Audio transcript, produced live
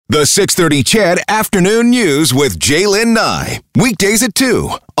The 6:30 CHED Afternoon News with Jaylen Nye. Weekdays at 2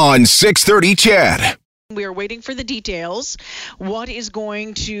 on 6:30 CHED. We are waiting for the details. What is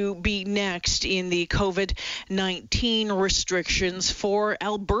going to be next in the COVID-19 restrictions for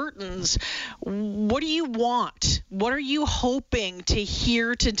Albertans? What do you want? What are you hoping to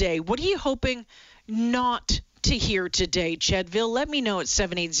hear today? What are you hoping not to hear today, Chedville? Let me know at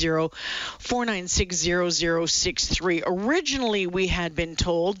 780-496-0063. Originally, we had been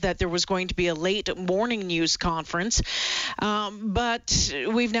told that there was going to be a late morning news conference, but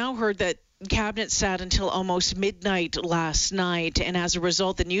we've now heard that Cabinet sat until almost midnight last night, and as a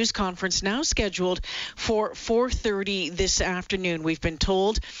result, the news conference now scheduled for 4:30 this afternoon. We've been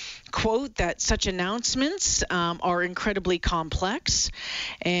told, quote, that such announcements are incredibly complex,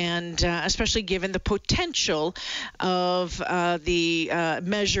 and especially given the potential of the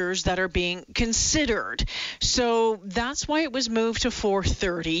measures that are being considered. So that's why it was moved to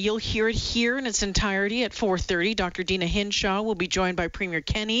 4:30. You'll hear it here in its entirety at 4:30. Dr. Dina Hinshaw will be joined by Premier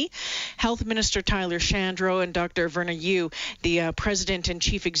Kenny, Health Minister Tyler Shandro, and Dr. Verna Yu, the President and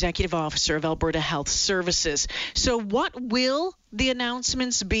Chief Executive Officer of Alberta Health Services. So what will the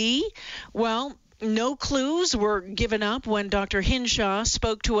announcements be? Well, no clues were given up when Dr. Hinshaw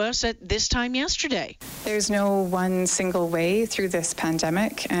spoke to us at this time yesterday. There's no one single way through this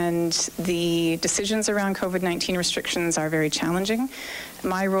pandemic, and the decisions around COVID-19 restrictions are very challenging.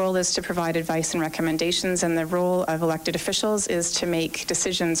 My role is to provide advice and recommendations, and the role of elected officials is to make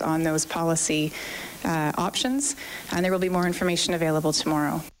decisions on those policy options, and there will be more information available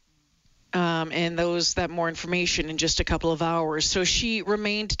tomorrow. And that more information in just a couple of hours. So she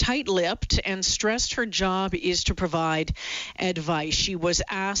remained tight-lipped and stressed her job is to provide advice. She was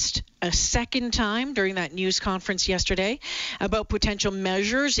asked a second time during that news conference yesterday about potential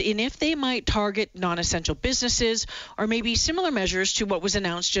measures and if they might target non-essential businesses or maybe similar measures to what was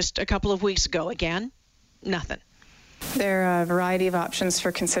announced just a couple of weeks ago. Again, nothing. There are a variety of options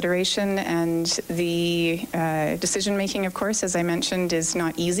for consideration, and the decision-making, of course, as I mentioned, is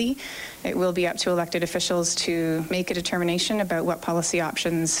not easy. It will be up to elected officials to make a determination about what policy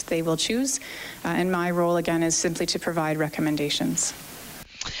options they will choose, and my role, again, is simply to provide recommendations.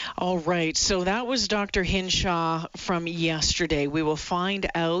 All right, so that was Dr. Hinshaw from yesterday. We will find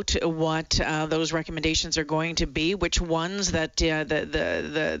out what those recommendations are going to be, which ones that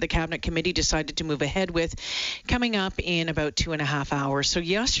the Cabinet Committee decided to move ahead with, coming up in about 2.5 hours. So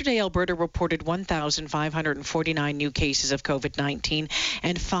yesterday, Alberta reported 1,549 new cases of COVID-19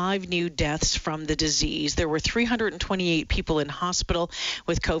 and 5 new deaths from the disease. There were 328 people in hospital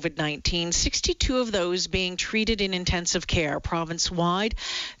with COVID-19, 62 of those being treated in intensive care. Province-wide,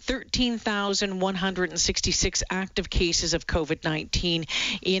 13,166 active cases of COVID-19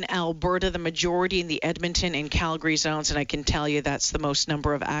 in Alberta, the majority in the Edmonton and Calgary zones, and I can tell you that's the most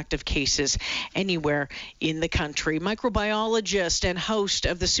number of active cases anywhere in the country. Microbiologist and host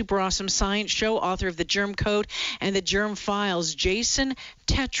of the Super Awesome Science Show, author of the Germ Code and the Germ Files, Jason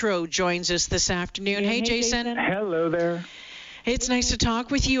Tetro joins us this afternoon. Hey, Jason. Hello there. It's nice to talk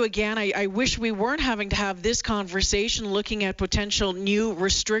with you again. I wish we weren't having to have this conversation looking at potential new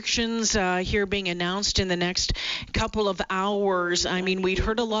restrictions here being announced in the next couple of hours. I mean, we'd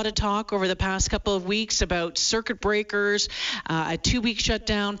heard a lot of talk over the past couple of weeks about circuit breakers, a 2-week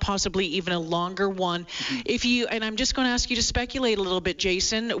shutdown, possibly even a longer one. And I'm just going to ask you to speculate a little bit,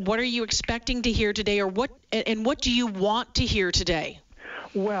 Jason. What are you expecting to hear today, or what do you want to hear today?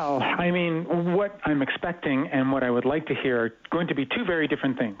 Well, I mean, what I'm expecting and what I would like to hear are going to be two very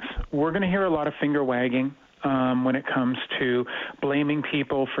different things. We're going to hear a lot of finger wagging when it comes to blaming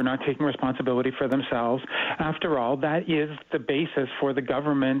people for not taking responsibility for themselves. After all, that is the basis for the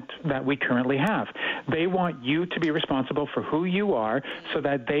government that we currently have. They want you to be responsible for who you are so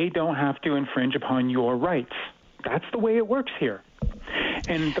that they don't have to infringe upon your rights. That's the way it works here.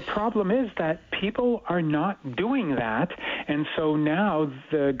 And the problem is that people are not doing that, and so now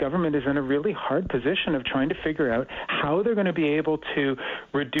the government is in a really hard position of trying to figure out how they're going to be able to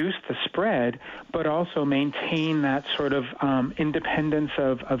reduce the spread, but also maintain that sort of independence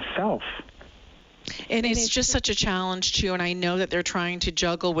of self. And it's just such a challenge, too, and I know that they're trying to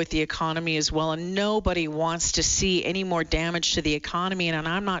juggle with the economy as well, and nobody wants to see any more damage to the economy, and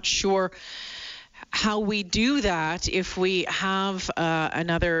I'm not sure how we do that if we have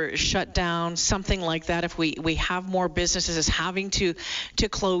another shutdown, something like that, if we have more businesses having to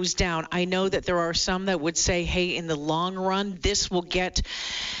close down. I know that there are some that would say, hey, in the long run, this will get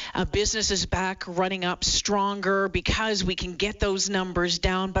business is back running up stronger because we can get those numbers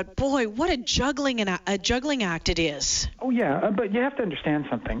down. But boy, what a juggling act it is. Oh, yeah, but you have to understand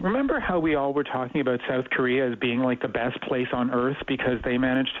something. Remember how we all were talking about South Korea as being like the best place on earth because they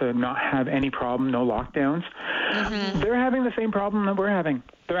managed to not have any problem, no lockdowns? Mm-hmm. They're having the same problem that we're having.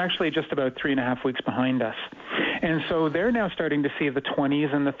 They're actually just about 3.5 weeks behind us. And so they're now starting to see the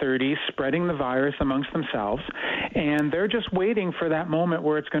 20s and the 30s spreading the virus amongst themselves, and they're just waiting for that moment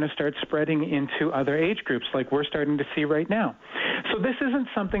where it's going to start spreading into other age groups like we're starting to see right now. So this isn't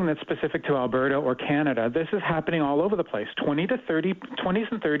something that's specific to Alberta or Canada. This is happening all over the place. 20s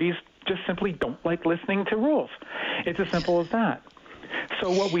and 30s just simply don't like listening to rules. It's as simple as that.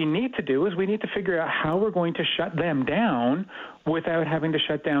 So what we need to do is we need to figure out how we're going to shut them down without having to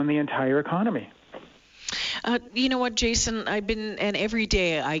shut down the entire economy. You know what, Jason? And every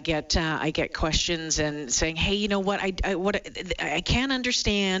day I get questions and saying, hey, you know what? I can't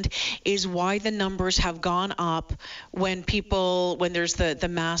understand is why the numbers have gone up when there's the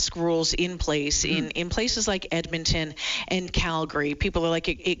mask rules in place in places like Edmonton and Calgary. People are like,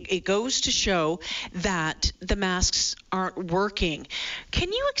 it goes to show that the masks aren't working.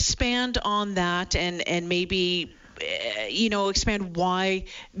 Can you expand on that and maybe expand why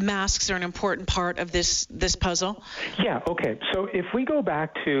masks are an important part of this puzzle? Yeah, okay. So if we go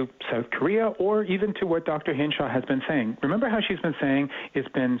back to South Korea or even to what Dr. Hinshaw has been saying, remember how she's been saying it's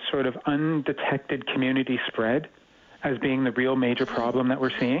been sort of undetected community spread as being the real major problem that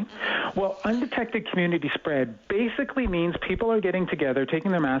we're seeing? Well, undetected community spread basically means people are getting together,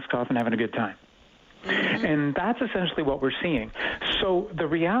 taking their masks off, and having a good time. Mm-hmm. And that's essentially what we're seeing. So the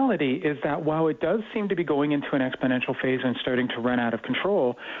reality is that while it does seem to be going into an exponential phase and starting to run out of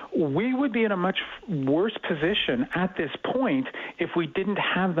control, we would be in a much worse position at this point if we didn't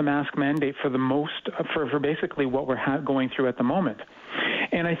have the mask mandate for basically what we're going through at the moment.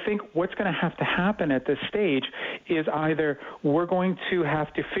 And I think what's going to happen at this stage is either we're going to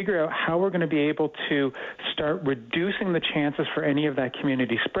have to figure out how we're going to be able to start reducing the chances for any of that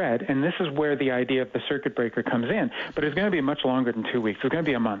community spread. And this is where the idea of the circuit breaker comes in. But it's going to be much longer than 2 weeks. It's going to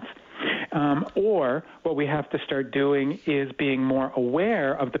be a month. Or what we have to start doing is being more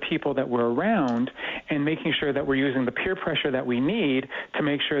aware of the people that we're around and making sure that we're using the peer pressure that we need to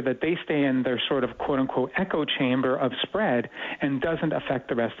make sure that they stay in their sort of quote-unquote echo chamber of spread and doesn't affect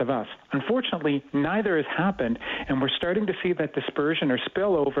the rest of us. Unfortunately, neither has happened, and we're starting to see that dispersion or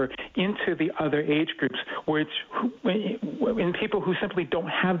spillover into the other age groups, in people who simply don't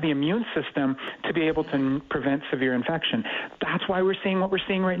have the immune system to be able to prevent severe infection. That's why we're seeing what we're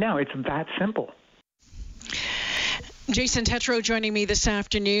seeing right now. It's that simple. Jason Tetro joining me this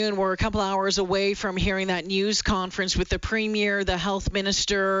afternoon. We're a couple hours away from hearing that news conference with the Premier, the Health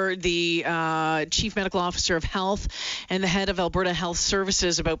Minister, the Chief Medical Officer of Health, and the head of Alberta Health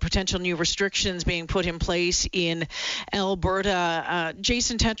Services about potential new restrictions being put in place in Alberta.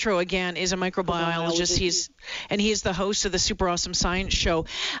 Jason Tetro, again, is a microbiologist. He is the host of the Super Awesome Science Show.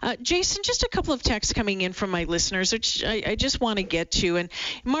 Jason, just a couple of texts coming in from my listeners, which I just want to get to. And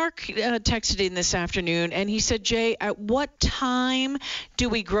Mark texted in this afternoon, and he said, Jay, at what time do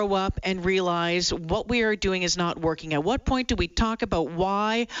we grow up and realize what we are doing is not working? At what point do we talk about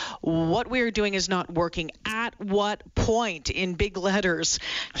why what we are doing is not working? At what point, in big letters,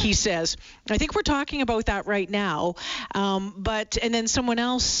 he says. I think we're talking about that right now. And then someone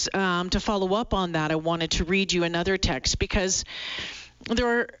else, to follow up on that, I wanted to read you another text because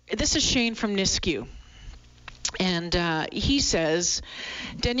this is Shane from Nisku. And he says,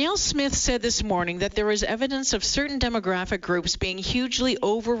 Danielle Smith said this morning that there is evidence of certain demographic groups being hugely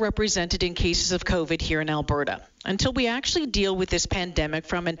overrepresented in cases of COVID here in Alberta. Until we actually deal with this pandemic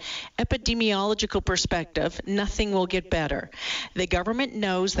from an epidemiological perspective, nothing will get better. The government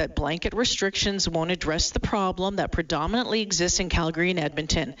knows that blanket restrictions won't address the problem that predominantly exists in Calgary and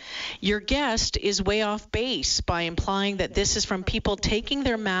Edmonton. Your guest is way off base by implying that this is from people taking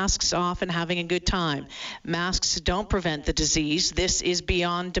their masks off and having a good time. Masks don't prevent the disease. This is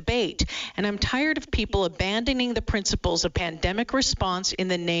beyond debate. And I'm tired of people abandoning the principles of pandemic response in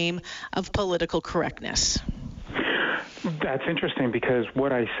the name of political correctness. That's interesting because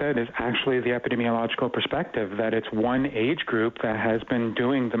what I said is actually the epidemiological perspective, that it's one age group that has been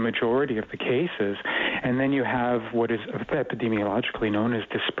doing the majority of the cases. And then you have what is epidemiologically known as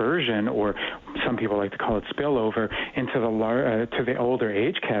dispersion, or some people like to call it spillover, into the older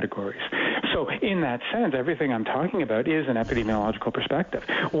age categories. So in that sense, everything I'm talking about is an epidemiological perspective.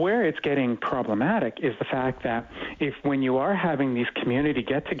 Where it's getting problematic is the fact that when you are having these community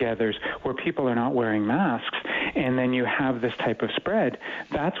get-togethers where people are not wearing masks, and then you have this type of spread,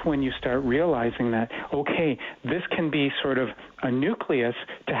 that's when you start realizing that, okay, this can be sort of a nucleus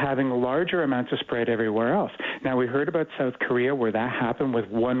to having larger amounts of spread everywhere else. Now, we heard about South Korea where that happened with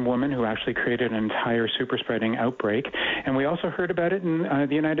one woman who actually created an entire super spreading outbreak. And we also heard about it in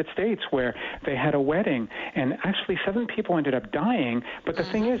the United States where they had a wedding and actually 7 people ended up dying. But the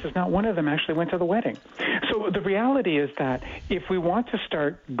thing is not one of them actually went to the wedding. So the reality is that if we want to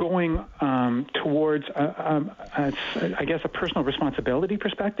start going towards, I guess, a personal responsibility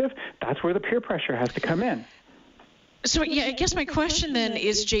perspective, that's where the peer pressure has to come in. So, yeah, I guess my question then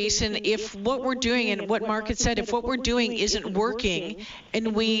is, Jason, if what we're doing and what Mark had said, if what we're doing isn't working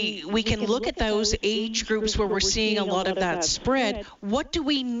and we can look at those age groups where we're seeing a lot of that spread, what do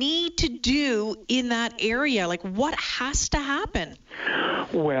we need to do in that area? Like, what has to happen?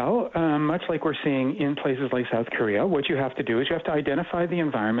 Well, much like we're seeing in places like South Korea, what you have to do is you have to identify the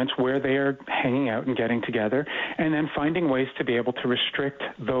environments where they are hanging out and getting together, and then finding ways to be able to restrict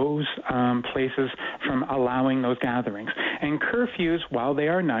those places from allowing those gatherings. And curfews, while they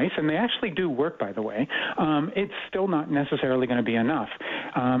are nice, and they actually do work, by the way, it's still not necessarily going to be enough.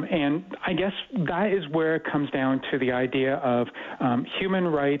 And I guess that is where it comes down to the idea of human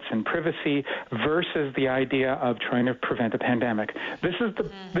rights and privacy versus the idea of trying to prevent a pandemic. This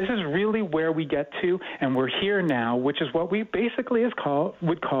is really where we get to, and we're here now, which is what we basically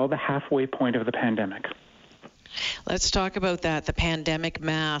would call the halfway point of the pandemic. Let's talk about that, the pandemic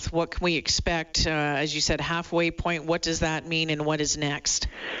math. What can we expect? As you said, halfway point, what does that mean and what is next?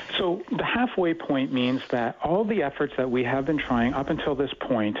 So the halfway point means that all the efforts that we have been trying up until this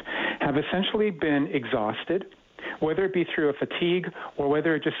point have essentially been exhausted, whether it be through a fatigue or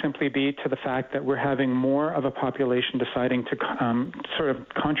whether it just simply be to the fact that we're having more of a population deciding to sort of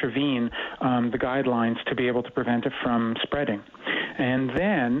contravene the guidelines to be able to prevent it from spreading. And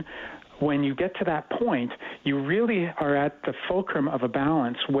then when you get to that point, you really are at the fulcrum of a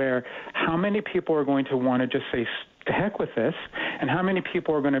balance where how many people are going to want to just say, to heck with this, and how many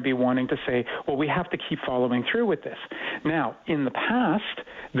people are going to be wanting to say, well, we have to keep following through with this. Now, in the past,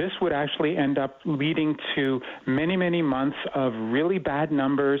 this would actually end up leading to many, many months of really bad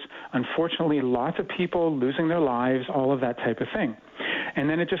numbers, unfortunately, lots of people losing their lives, all of that type of thing. And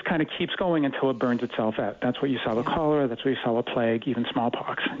then it just kind of keeps going until it burns itself out. That's what you saw with cholera, that's what you saw with plague, even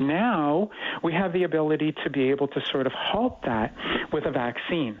smallpox. Now we have the ability to be able to sort of halt that with a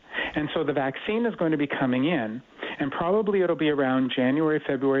vaccine. And so the vaccine is going to be coming in, and probably it'll be around January,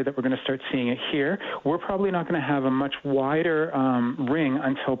 February that we're going to start seeing it here. We're probably not going to have a much wider ring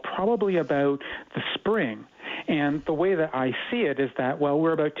until probably about the spring. And the way that I see it is that, well,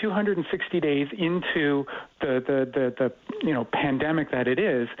 we're about 260 days into the pandemic that it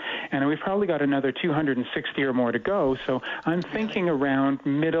is, and we've probably got another 260 or more to go. So I'm thinking around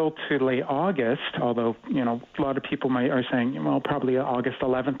middle to late August, although, a lot of people are saying, well, probably August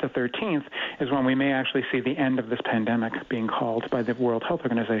 11th to 13th is when we may actually see the end of this pandemic being called by the World Health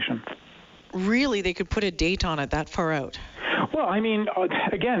Organization. Really? They could put a date on it that far out? Well, I mean,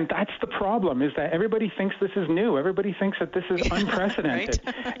 again, that's the problem, is that everybody thinks this is new. Everybody thinks that this is unprecedented.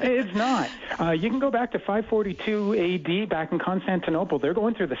 It's not. You can go back to 542 A.D. back in Constantinople. They're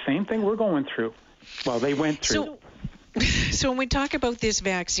going through the same thing we're going through. Well, they went through. So when we talk about this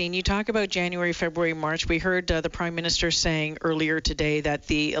vaccine, you talk about January, February, March. We heard the Prime Minister saying earlier today that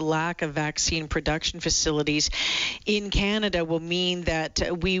the lack of vaccine production facilities in Canada will mean that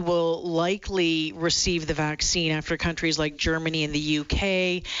we will likely receive the vaccine after countries like Germany and the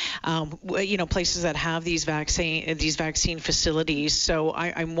UK, places that have these vaccine facilities. So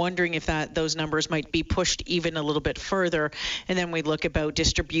I'm wondering if those numbers might be pushed even a little bit further. And then we look about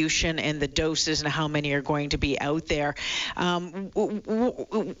distribution and the doses and how many are going to be out there.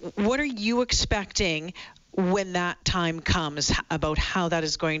 What are you expecting when that time comes about how that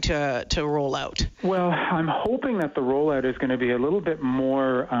is going to roll out? Well, I'm hoping that the rollout is going to be a little bit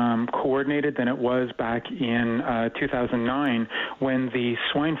more coordinated than it was back in 2009 when the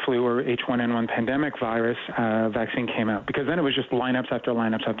swine flu or H1N1 pandemic virus vaccine came out, because then it was just lineups after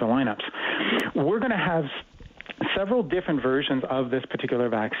lineups after lineups. We're going to have several different versions of this particular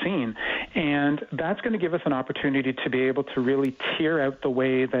vaccine, and that's going to give us an opportunity to be able to really tier out the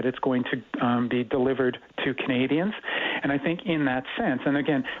way that it's going to be delivered to Canadians. And I think in that sense, and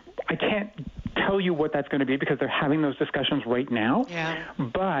again, I can't tell you what that's going to be because they're having those discussions right now. Yeah.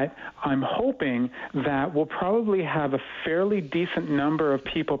 But I'm hoping that we'll probably have a fairly decent number of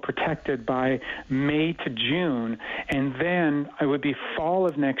people protected by May to June, and then it would be fall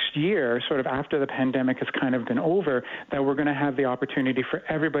of next year, sort of after the pandemic has kind of been over, that we're going to have the opportunity for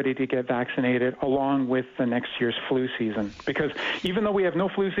everybody to get vaccinated along with the next year's flu season. Because even though we have no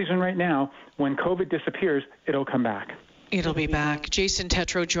flu season right now, when COVID disappears, it'll come back. It'll be back. Jason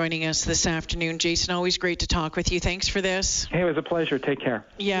Tetro joining us this afternoon. Jason, always great to talk with you. Thanks for this. Hey, it was a pleasure. Take care.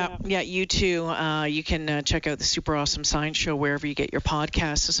 Yeah, you too. You can check out the Super Awesome Science Show wherever you get your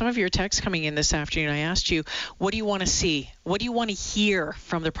podcasts. So some of your texts coming in this afternoon, I asked you, what do you want to see? What do you want to hear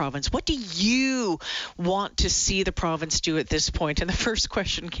from the province? What do you want to see the province do at this point? And the first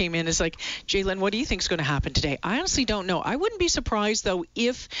question came in is like, Jalen, what do you think is going to happen today? I honestly don't know. I wouldn't be surprised, though,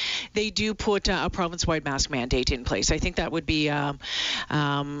 if they do put a province-wide mask mandate in place. I think that would be one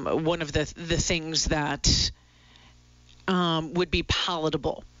of the things that would be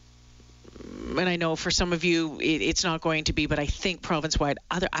palatable. And I know for some of you it's not going to be, but I think province-wide.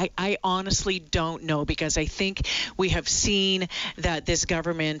 I honestly don't know, because I think we have seen that this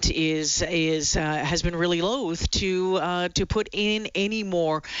government has been really loath to put in any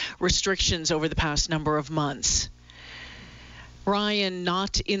more restrictions over the past number of months. Ryan,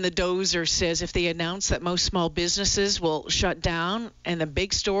 not in the dozer, says if they announce that most small businesses will shut down and the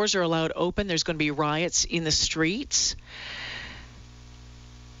big stores are allowed open, there's going to be riots in the streets.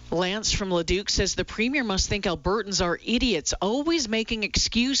 Lance from Leduc says the Premier must think Albertans are idiots, always making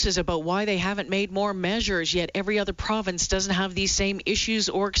excuses about why they haven't made more measures, yet every other province doesn't have these same issues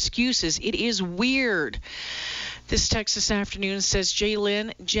or excuses. It is weird. This text this afternoon says,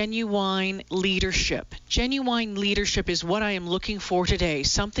 Jaylin, genuine leadership. Genuine leadership is what I am looking for today,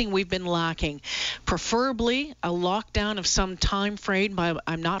 something we've been lacking. Preferably a lockdown of some time frame, but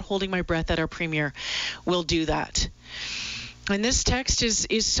I'm not holding my breath that our Premier will do that. And this text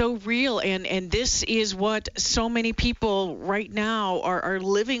is so real, and this is what so many people right now are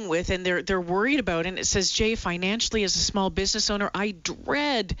living with, and they're worried about. And it says, Jay, financially as a small business owner, I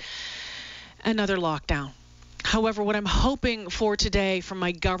dread another lockdown. However, what I'm hoping for today from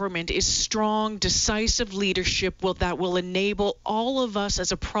my government is strong, decisive leadership that will enable all of us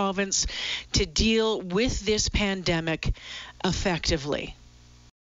as a province to deal with this pandemic effectively.